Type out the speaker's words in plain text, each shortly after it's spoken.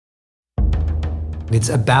It's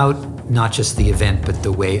about not just the event, but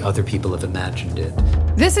the way other people have imagined it.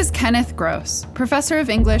 This is Kenneth Gross, professor of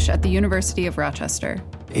English at the University of Rochester.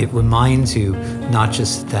 It reminds you not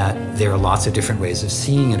just that there are lots of different ways of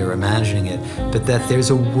seeing it or imagining it, but that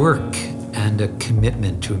there's a work and a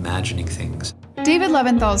commitment to imagining things. David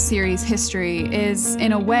Levinthal's series History is,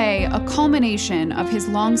 in a way, a culmination of his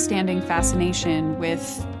long-standing fascination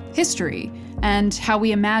with history and how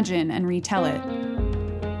we imagine and retell it.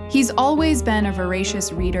 He's always been a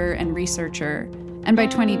voracious reader and researcher, and by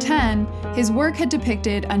 2010, his work had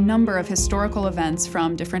depicted a number of historical events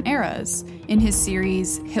from different eras in his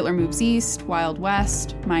series Hitler Moves East, Wild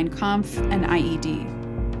West, Mein Kampf, and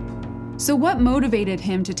IED. So what motivated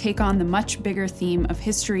him to take on the much bigger theme of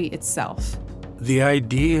history itself? The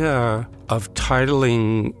idea of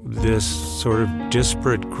titling this sort of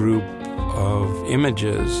disparate group of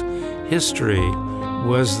images history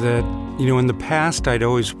was that, in the past I'd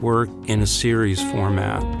always worked in a series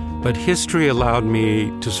format, but history allowed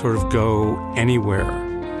me to sort of go anywhere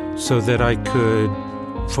so that I could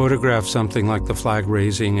photograph something like the flag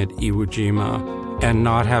raising at Iwo Jima and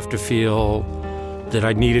not have to feel that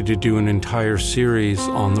I needed to do an entire series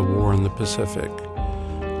on the war in the Pacific.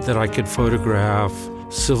 That I could photograph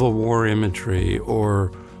Civil War imagery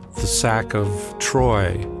or the sack of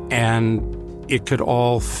Troy, and it could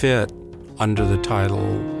all fit under the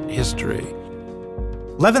title History.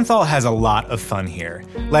 Levinthal has a lot of fun here,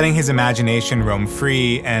 letting his imagination roam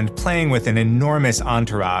free and playing with an enormous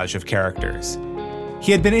entourage of characters.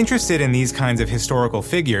 He had been interested in these kinds of historical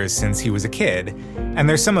figures since he was a kid, and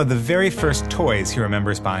they're some of the very first toys he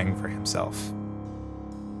remembers buying for himself.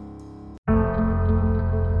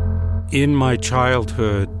 In my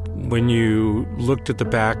childhood, when you looked at the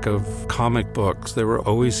back of comic books, there were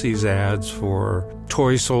always these ads for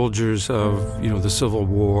toy soldiers of, the Civil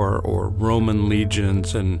War or Roman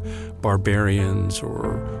legions and barbarians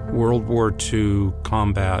or World War II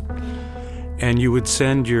combat. And you would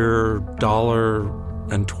send your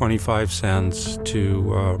 $1.25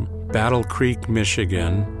 to Battle Creek,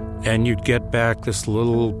 Michigan, and you'd get back this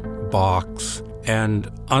little box. And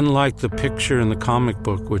unlike the picture in the comic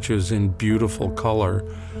book, which is in beautiful color,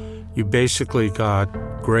 you basically got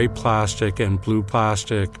gray plastic and blue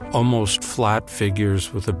plastic, almost flat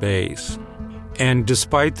figures with a base. And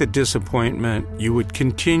despite the disappointment, you would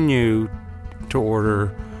continue to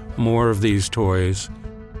order more of these toys.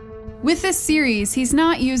 With this series, he's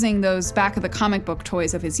not using those back-of-the-comic-book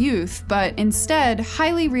toys of his youth, but instead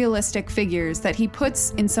highly realistic figures that he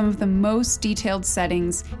puts in some of the most detailed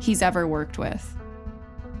settings he's ever worked with.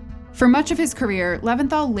 For much of his career,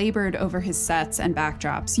 Levinthal labored over his sets and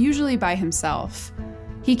backdrops, usually by himself.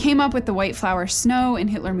 He came up with the white flower snow in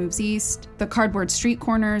Hitler Moves East, the cardboard street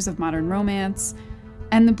corners of Modern Romance,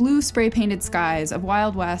 and the blue spray-painted skies of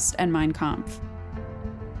Wild West and Mein Kampf.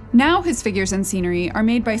 Now his figures and scenery are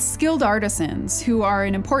made by skilled artisans who are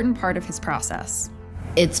an important part of his process.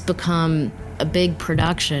 It's become a big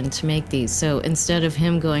production to make these. So instead of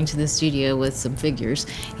him going to the studio with some figures,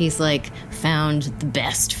 he's found the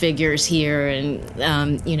best figures here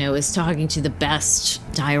and, is talking to the best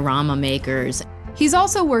diorama makers. He's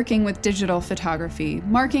also working with digital photography,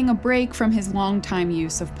 marking a break from his longtime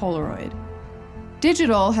use of Polaroid.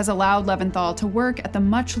 Digital has allowed Levinthal to work at the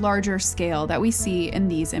much larger scale that we see in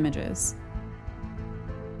these images.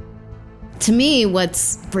 To me,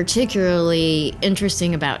 what's particularly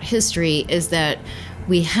interesting about history is that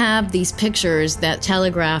we have these pictures that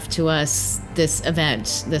telegraph to us this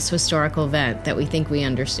event, this historical event that we think we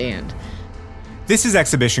understand. This is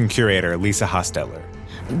exhibition curator Lisa Hostetler.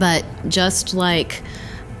 But just like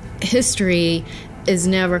history is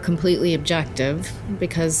never completely objective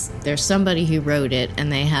because there's somebody who wrote it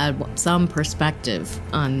and they had some perspective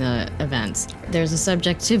on the events. There's a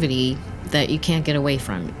subjectivity that you can't get away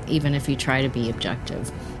from, even if you try to be objective.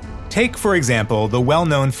 Take, for example, the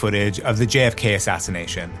well-known footage of the JFK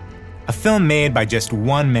assassination. A film made by just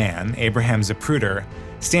one man, Abraham Zapruder,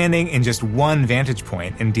 standing in just one vantage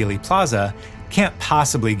point in Dealey Plaza, can't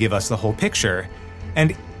possibly give us the whole picture.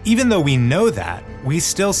 And even though we know that, we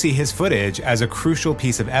still see his footage as a crucial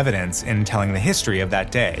piece of evidence in telling the history of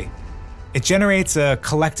that day. It generates a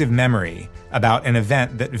collective memory about an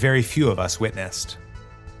event that very few of us witnessed.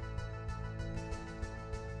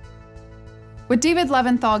 What David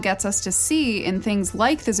Levinthal gets us to see in things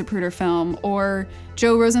like the Zapruder film, or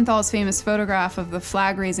Joe Rosenthal's famous photograph of the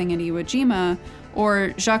flag raising in Iwo Jima,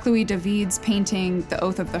 or Jacques-Louis David's painting The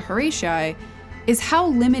Oath of the Horatii, is how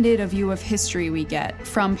limited a view of history we get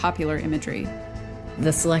from popular imagery.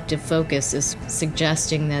 The selective focus is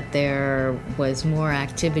suggesting that there was more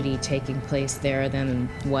activity taking place there than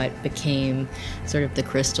what became sort of the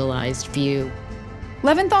crystallized view.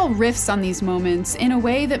 Leventhal riffs on these moments in a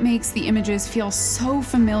way that makes the images feel so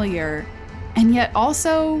familiar, and yet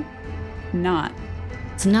also not.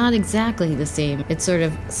 It's not exactly the same. It's sort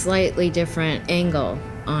of slightly different angle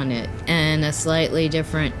on it and a slightly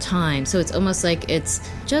different time. So it's almost like it's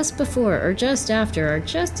just before or just after or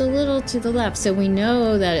just a little to the left. So we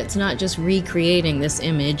know that it's not just recreating this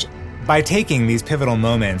image. By taking these pivotal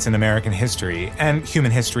moments in American history, and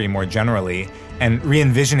human history more generally, and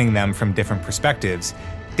re-envisioning them from different perspectives,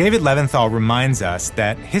 David Leventhal reminds us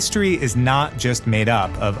that history is not just made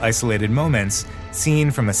up of isolated moments seen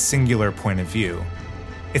from a singular point of view.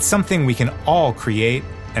 It's something we can all create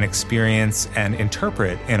and experience and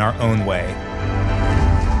interpret in our own way.